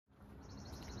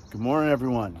Good morning,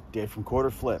 everyone. Dave from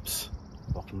Quarter Flips.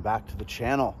 Welcome back to the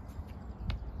channel.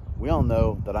 We all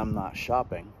know that I'm not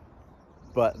shopping,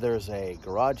 but there's a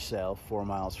garage sale 4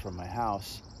 miles from my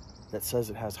house that says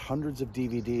it has hundreds of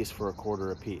DVDs for a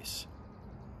quarter a piece.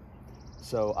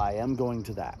 So I am going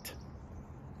to that.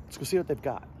 Let's go see what they've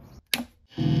got.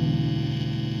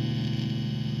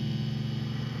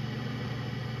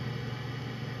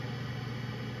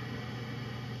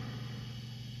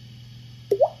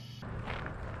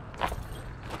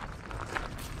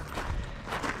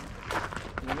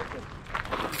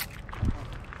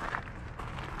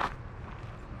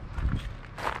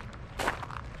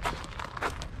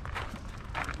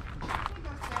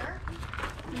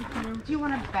 Do you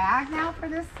want a bag now for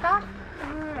this stuff?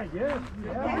 Yeah.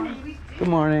 Good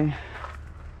morning.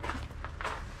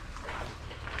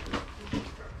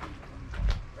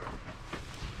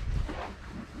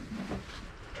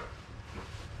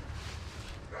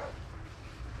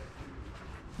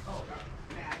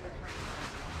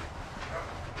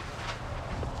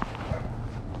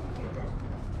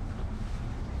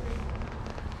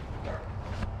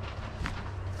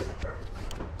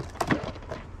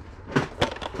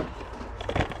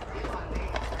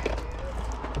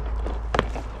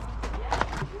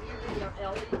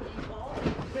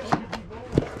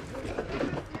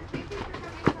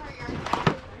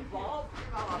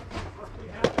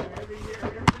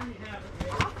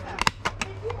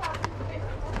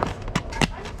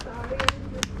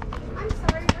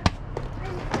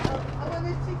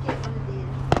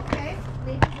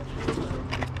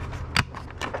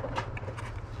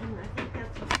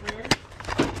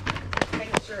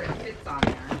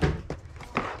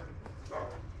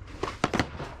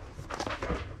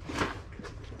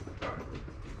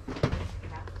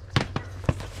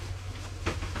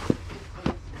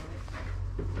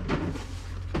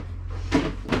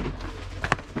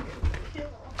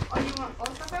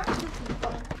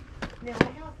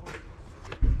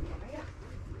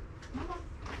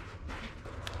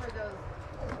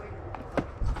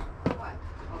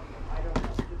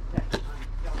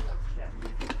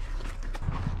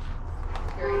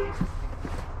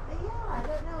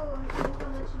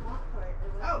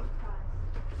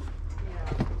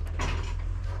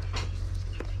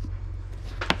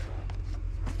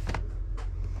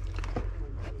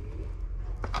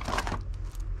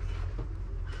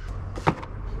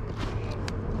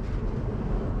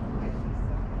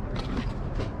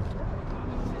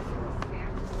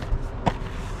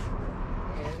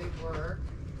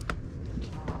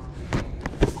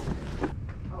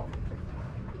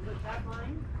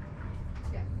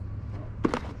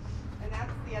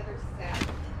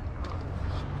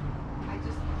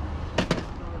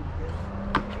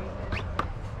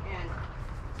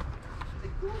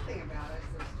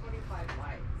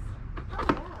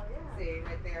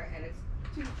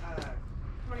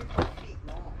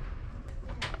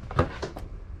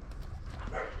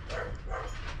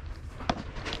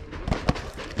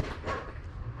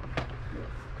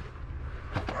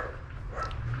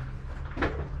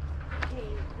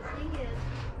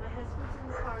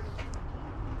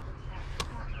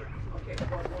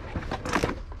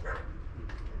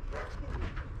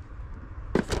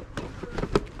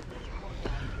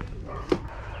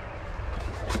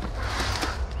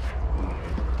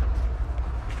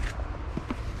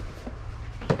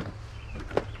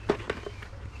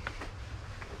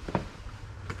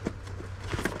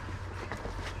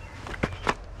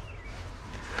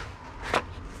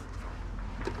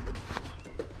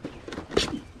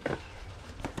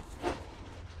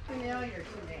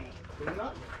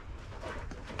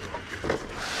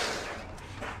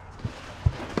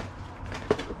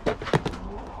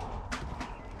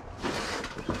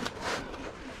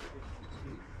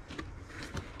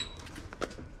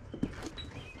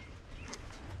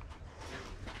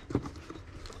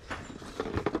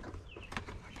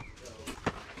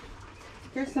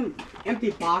 Here's some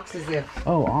empty boxes if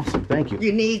Oh, awesome. Thank you.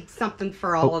 you need something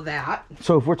for all of that.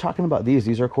 So if we're talking about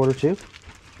these are quarter too?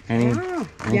 Anything's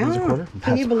a quarter?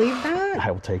 Can you believe that?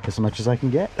 I will take as much as I can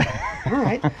get. All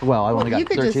right. Well, I've only got you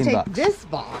could 13 just take bucks. this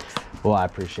box. Well, I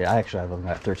appreciate it. I actually have only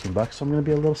got 13 bucks, so I'm going to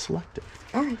be a little selective.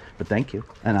 All right. But thank you.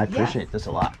 And I appreciate this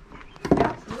a lot.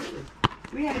 Absolutely.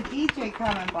 We had a DJ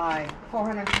coming by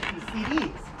 450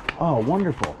 CDs Oh,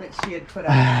 wonderful. that she had put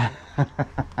up.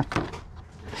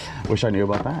 Wish I knew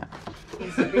about that.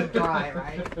 It's a big dry,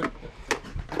 right?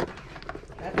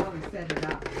 That's how we set it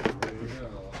up.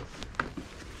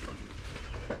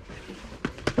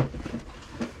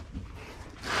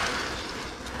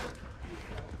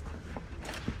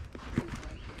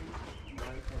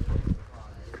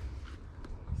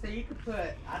 So you could put,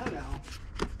 I don't know,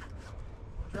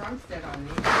 drum Armstead on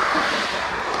these.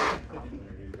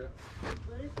 There you go.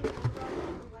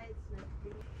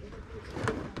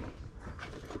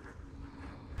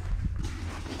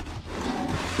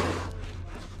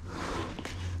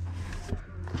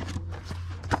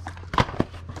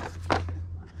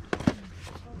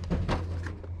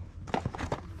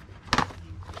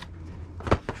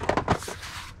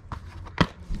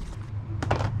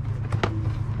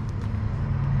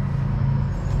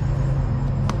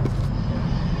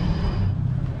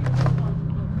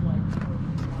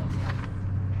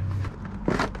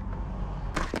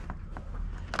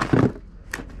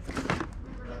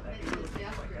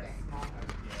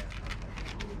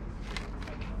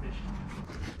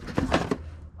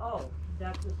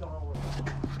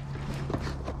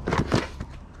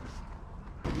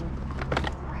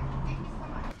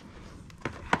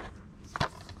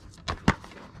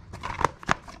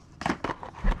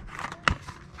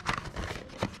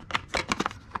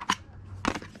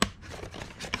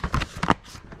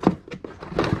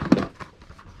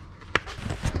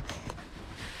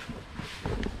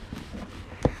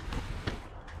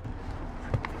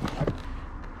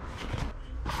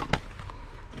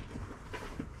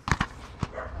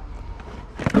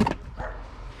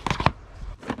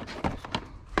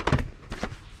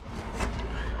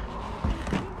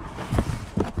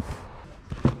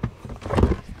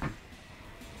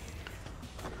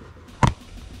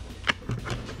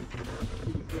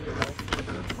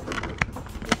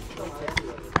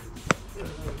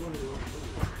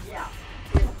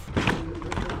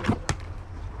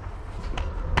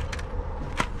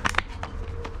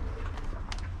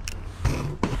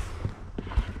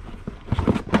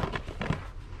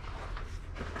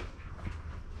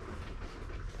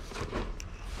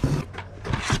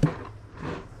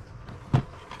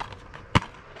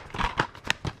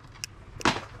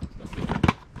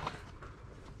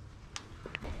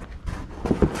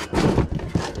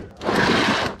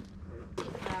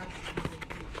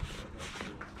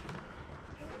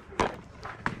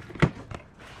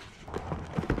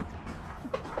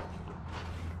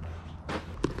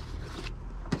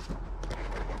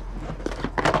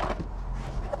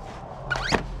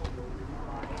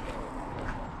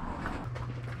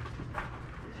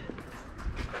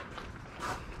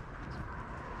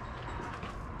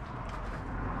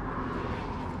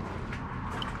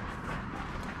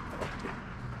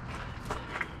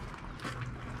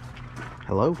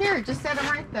 Hello? Here, just set them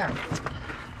right there.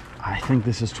 I think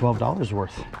this is $12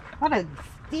 worth. What a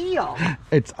steal.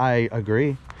 I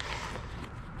agree.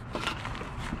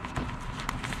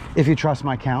 If you trust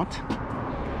my count.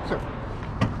 Sure.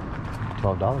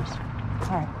 $12. All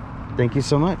right. Thank you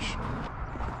so much.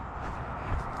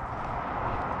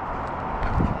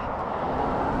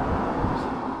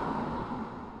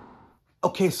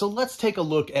 Okay, so let's take a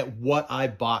look at what I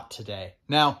bought today.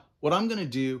 Now, what I'm gonna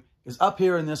do is up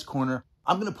here in this corner,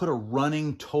 I'm gonna put a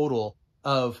running total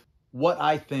of what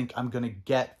I think I'm gonna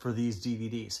get for these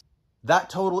DVDs. That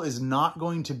total is not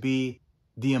going to be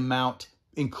the amount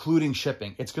including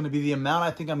shipping. It's gonna be the amount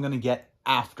I think I'm gonna get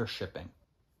after shipping.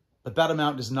 But that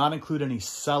amount does not include any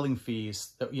selling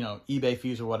fees, you know, eBay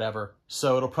fees or whatever.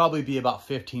 So it'll probably be about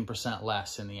 15%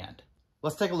 less in the end.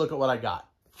 Let's take a look at what I got.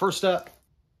 First up,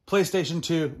 PlayStation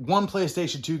 2, one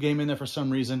PlayStation 2 game in there for some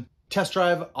reason. Test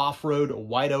Drive Off-Road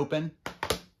Wide Open.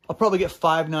 I'll probably get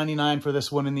 $5.99 for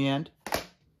this one in the end.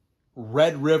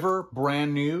 Red River,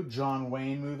 brand new John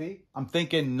Wayne movie. I'm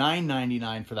thinking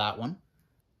 $9.99 for that one.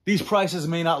 These prices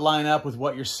may not line up with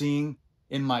what you're seeing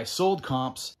in my sold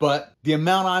comps, but the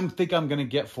amount I think I'm gonna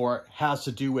get for it has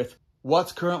to do with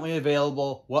what's currently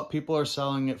available, what people are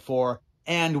selling it for,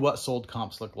 and what sold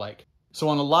comps look like. So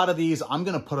on a lot of these, I'm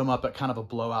gonna put them up at kind of a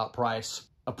blowout price,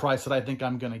 a price that I think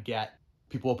I'm gonna get.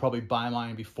 People will probably buy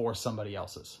mine before somebody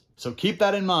else's. So keep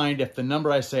that in mind if the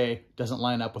number I say doesn't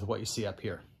line up with what you see up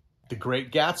here. The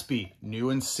Great Gatsby,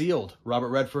 new and sealed. Robert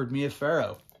Redford, Mia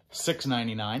Farrow,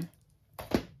 $6.99.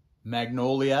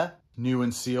 Magnolia, new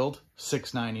and sealed,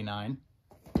 $6.99.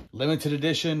 Limited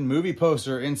edition movie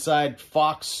poster inside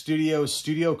Fox Studios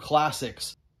Studio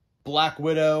Classics. Black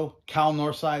Widow, Call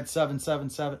Northside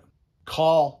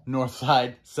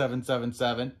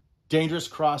 777. Dangerous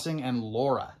Crossing, and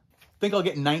Laura. I think I'll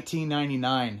get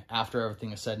 $19.99 after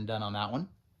everything is said and done on that one.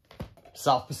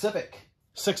 South Pacific,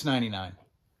 $6.99.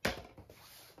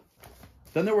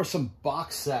 Then there were some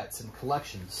box sets and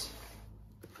collections.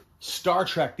 Star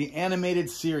Trek, the animated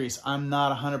series. I'm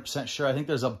not 100% sure. I think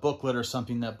there's a booklet or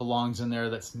something that belongs in there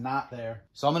that's not there.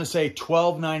 So I'm going to say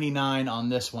 $12.99 on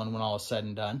this one when all is said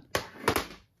and done.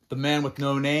 The Man with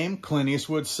No Name, Clint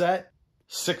Eastwood set,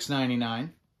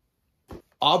 $6.99.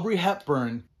 Aubrey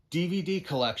Hepburn DVD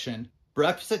collection,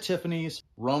 Breakfast at Tiffany's,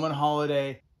 Roman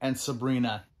Holiday, and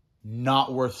Sabrina,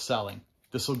 not worth selling.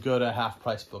 This will go to half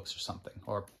price books or something,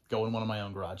 or go in one of my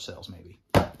own garage sales maybe.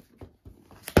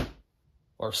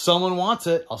 Or if someone wants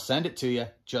it, I'll send it to you.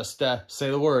 Just say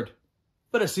the word.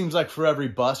 But it seems like for every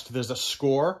bust, there's a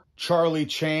score. Charlie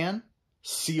Chan,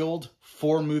 sealed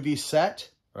 4-movie set.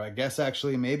 Or I guess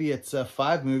actually maybe it's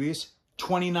 5 movies.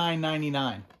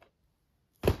 $29.99.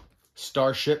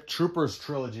 Starship Troopers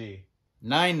trilogy.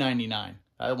 $9.99.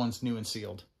 That one's new and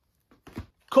sealed.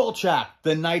 Kolchak,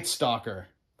 The Night Stalker.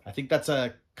 I think that's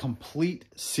a complete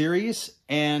series.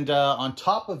 And on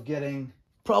top of getting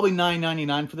probably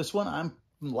 $9.99 for this one, I'm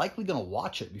likely going to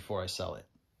watch it before I sell it.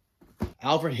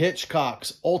 Alfred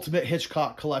Hitchcock's Ultimate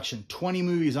Hitchcock Collection. 20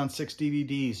 movies on 6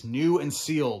 DVDs. New and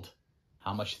sealed.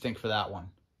 How much you think for that one?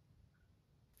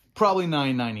 Probably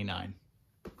 $9.99.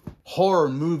 Horror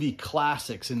movie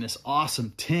classics in this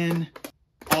awesome tin.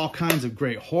 All kinds of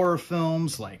great horror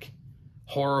films like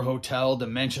Horror Hotel,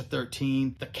 Dementia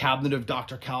 13, The Cabinet of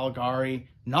Dr. Caligari,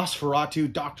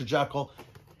 Nosferatu, Dr. Jekyll.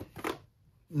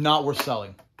 Not worth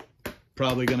selling.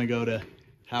 Probably going to go to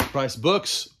half-price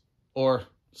books or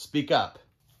speak up.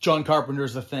 John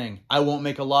Carpenter's The Thing. I won't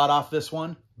make a lot off this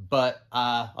one, but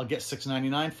I'll get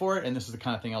 $6.99 for it, and this is the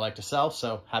kind of thing I like to sell,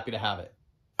 so happy to have it.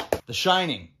 The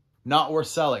Shining. Not worth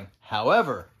selling.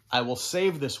 However, I will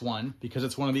save this one because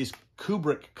it's one of these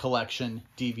Kubrick collection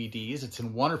DVDs. It's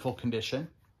in wonderful condition.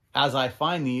 As I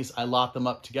find these, I lot them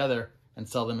up together and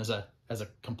sell them as a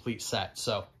complete set.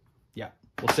 So, yeah,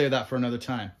 we'll save that for another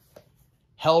time.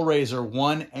 Hellraiser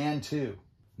 1 and 2,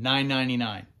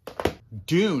 $9.99.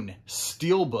 Dune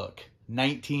Steelbook,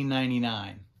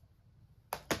 $19.99.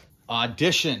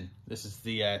 Audition. This is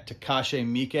the Takashi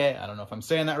Miike. I don't know if I'm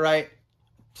saying that right.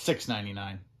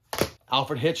 $6.99.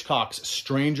 Alfred Hitchcock's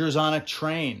Strangers on a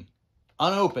Train,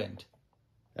 unopened.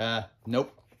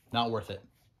 Nope, not worth it.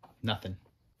 Nothing.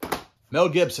 Mel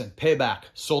Gibson, Payback,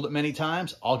 sold it many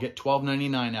times. I'll get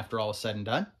 $12.99 after all is said and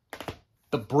done.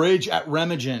 The Bridge at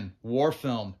Remagen, war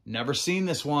film. Never seen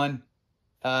this one.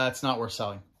 It's not worth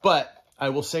selling. But I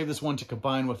will save this one to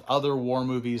combine with other war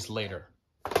movies later.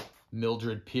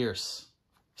 Mildred Pierce,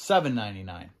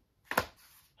 $7.99.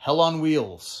 Hell on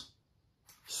Wheels,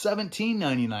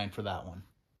 $17.99 for that one.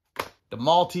 The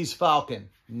Maltese Falcon,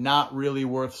 not really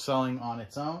worth selling on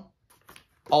its own.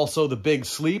 Also, The Big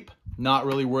Sleep, not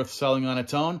really worth selling on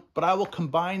its own, but I will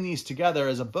combine these together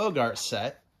as a Bogart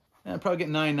set, and I'll probably get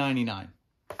 $9.99.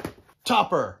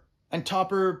 Topper and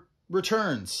Topper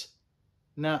Returns.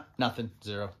 No, nothing,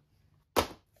 zero.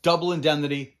 Double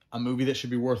Indemnity, a movie that should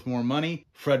be worth more money.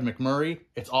 Fred McMurray,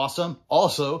 it's awesome.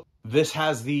 Also, this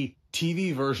has the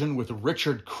TV version with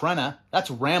Richard Crenna.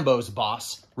 That's Rambo's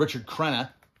boss, Richard Crenna.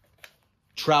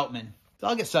 Troutman. So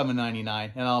I'll get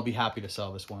 $7.99 and I'll be happy to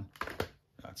sell this one.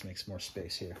 Let's make some more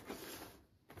space here.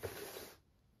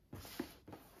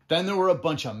 Then there were a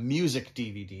bunch of music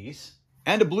DVDs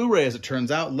and a Blu-ray, as it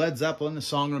turns out. Led Zeppelin, The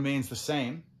Song Remains the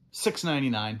Same,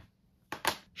 $6.99.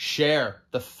 Cher,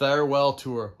 The Farewell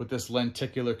Tour with this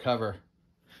lenticular cover.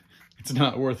 It's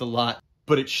not worth a lot,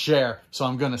 but it's Cher, so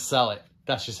I'm going to sell it.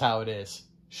 That's just how it is.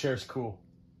 Cher's cool.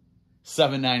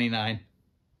 $7.99.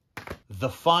 The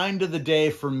find of the day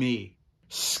for me,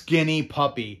 Skinny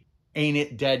Puppy, Ain't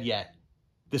It Dead Yet.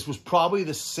 This was probably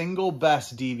the single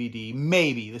best DVD,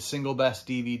 maybe the single best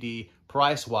DVD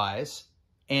price-wise.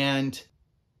 And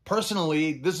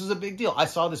personally, this is a big deal. I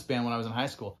saw this band when I was in high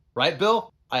school. Right,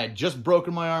 Bill? I had just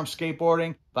broken my arm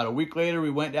skateboarding. About a week later, we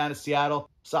went down to Seattle,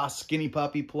 saw Skinny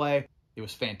Puppy play. It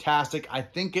was fantastic. I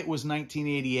think it was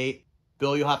 1988.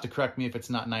 Bill, you'll have to correct me if it's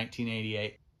not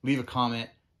 1988. Leave a comment.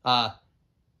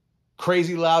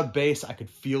 Crazy loud bass. I could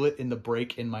feel it in the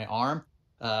break in my arm.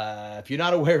 If you're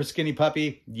not aware of Skinny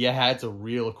Puppy, yeah, it's a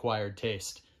real acquired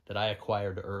taste that I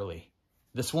acquired early.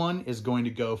 This one is going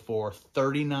to go for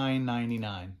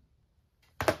 $39.99.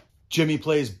 Jimmy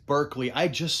Plays Berkeley. I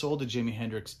just sold a Jimi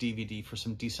Hendrix DVD for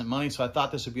some decent money, so I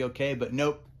thought this would be okay, but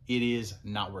nope, it is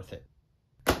not worth it.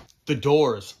 The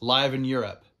Doors, live in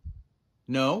Europe.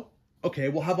 No? Okay,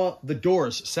 well, how about The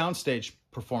Doors soundstage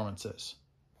performances?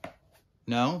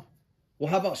 No?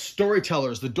 Well, how about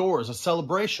Storytellers, The Doors, a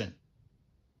celebration?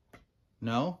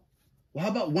 No? Well,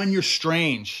 how about When You're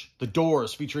Strange, The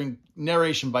Doors, featuring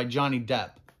narration by Johnny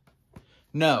Depp?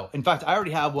 No. In fact, I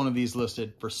already have one of these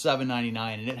listed for $7.99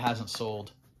 and it hasn't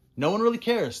sold. No one really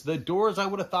cares. The Doors, I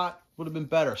would have thought, would have been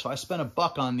better. So I spent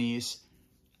 $1 on these.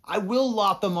 I will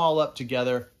lot them all up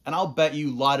together, and I'll bet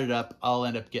you lot it up, I'll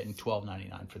end up getting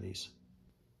 $12.99 for these.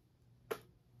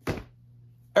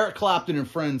 Eric Clapton and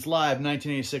Friends live,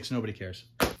 1986, nobody cares.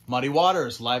 Muddy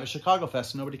Waters live at Chicago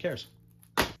Fest, nobody cares.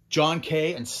 John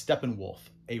Kay and Steppenwolf,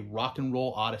 a Rock and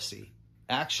Roll Odyssey.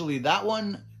 Actually, that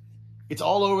one, it's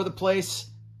all over the place.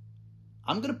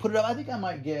 I'm going to put it up. I think I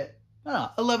might get, I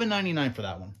don't know, $11.99 for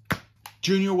that one.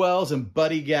 Junior Wells and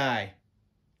Buddy Guy,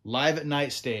 Live at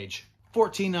Night stage,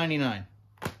 $14.99.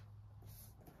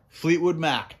 Fleetwood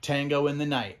Mac, Tango in the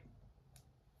Night.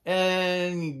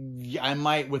 And I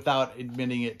might, without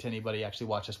admitting it to anybody, actually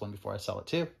watch this one before I sell it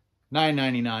too.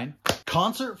 $9.99.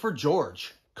 Concert for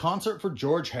George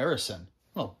Harrison.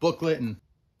 Oh, booklet and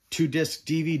 2-disc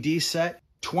DVD set,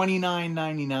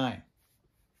 $29.99.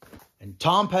 And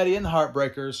Tom Petty and the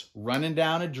Heartbreakers, Running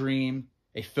Down a Dream,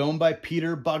 a film by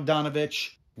Peter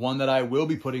Bogdanovich, one that I will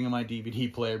be putting in my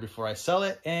DVD player before I sell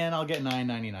it, and I'll get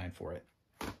 $9.99 for it.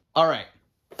 All right,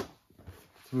 let's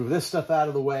move this stuff out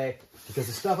of the way, because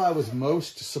the stuff I was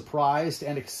most surprised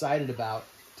and excited about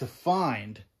to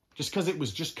find, just because it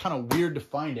was just kind of weird to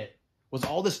find it, was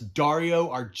all this Dario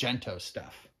Argento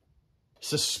stuff.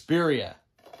 Suspiria,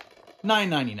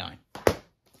 $9.99.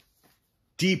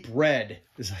 Deep Red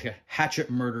is like a Hatchet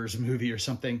Murders movie or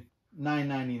something,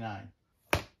 $9.99.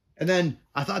 And then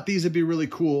I thought these would be really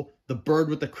cool. The Bird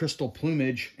with the Crystal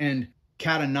Plumage and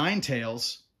Cat o' Nine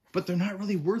Tails, but they're not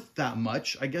really worth that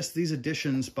much. I guess these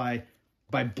editions by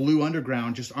Blue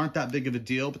Underground just aren't that big of a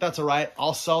deal, but that's all right.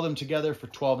 I'll sell them together for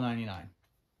 $12.99.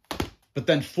 But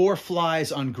then Four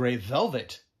Flies on Grey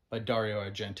Velvet by Dario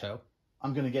Argento,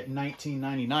 I'm going to get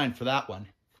 $19.99 for that one.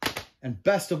 And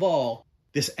best of all,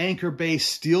 this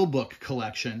Anchor-based Steelbook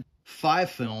collection,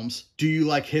 5 films, Do You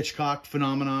Like Hitchcock,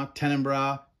 Phenomena,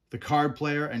 Tenenbaum, The Card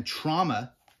Player, and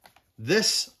Trauma.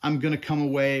 This, I'm going to come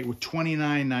away with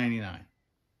 $29.99.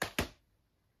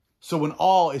 So when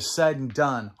all is said and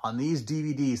done on these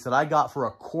DVDs that I got for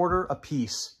 $1.25 a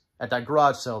piece at that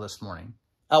garage sale this morning,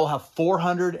 I will have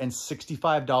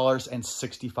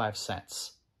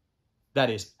 $465.65. That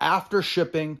is after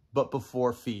shipping, but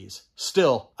before fees.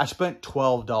 Still, I spent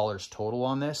 $12 total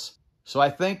on this. So I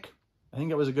think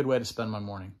it was a good way to spend my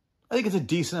morning. I think it's a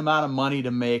decent amount of money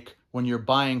to make when you're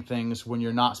buying things when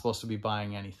you're not supposed to be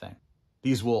buying anything.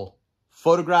 These will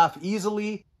photograph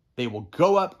easily, they will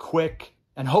go up quick,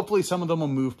 and hopefully some of them will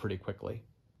move pretty quickly.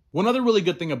 One other really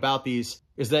good thing about these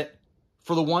is that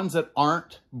for the ones that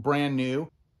aren't brand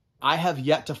new, I have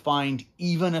yet to find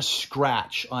even a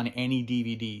scratch on any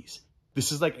DVDs.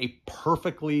 This is like a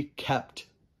perfectly kept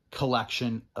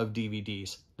collection of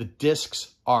DVDs. The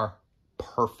discs are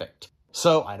perfect.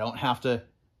 So I don't have to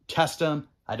test them.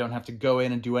 I don't have to go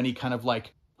in and do any kind of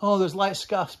like, oh, there's light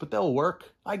scuffs, but they'll work.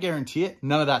 I guarantee it.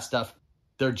 None of that stuff.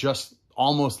 They're just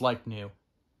almost like new.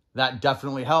 That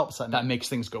definitely helps. That makes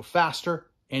things go faster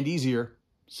and easier.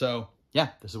 So yeah,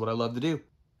 this is what I love to do.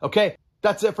 Okay,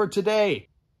 that's it for today.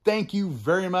 Thank you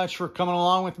very much for coming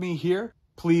along with me here.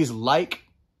 Please like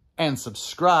and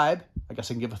subscribe. I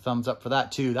guess I can give a thumbs up for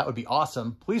that too. That would be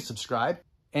awesome. Please subscribe,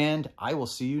 and I will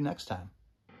see you next time.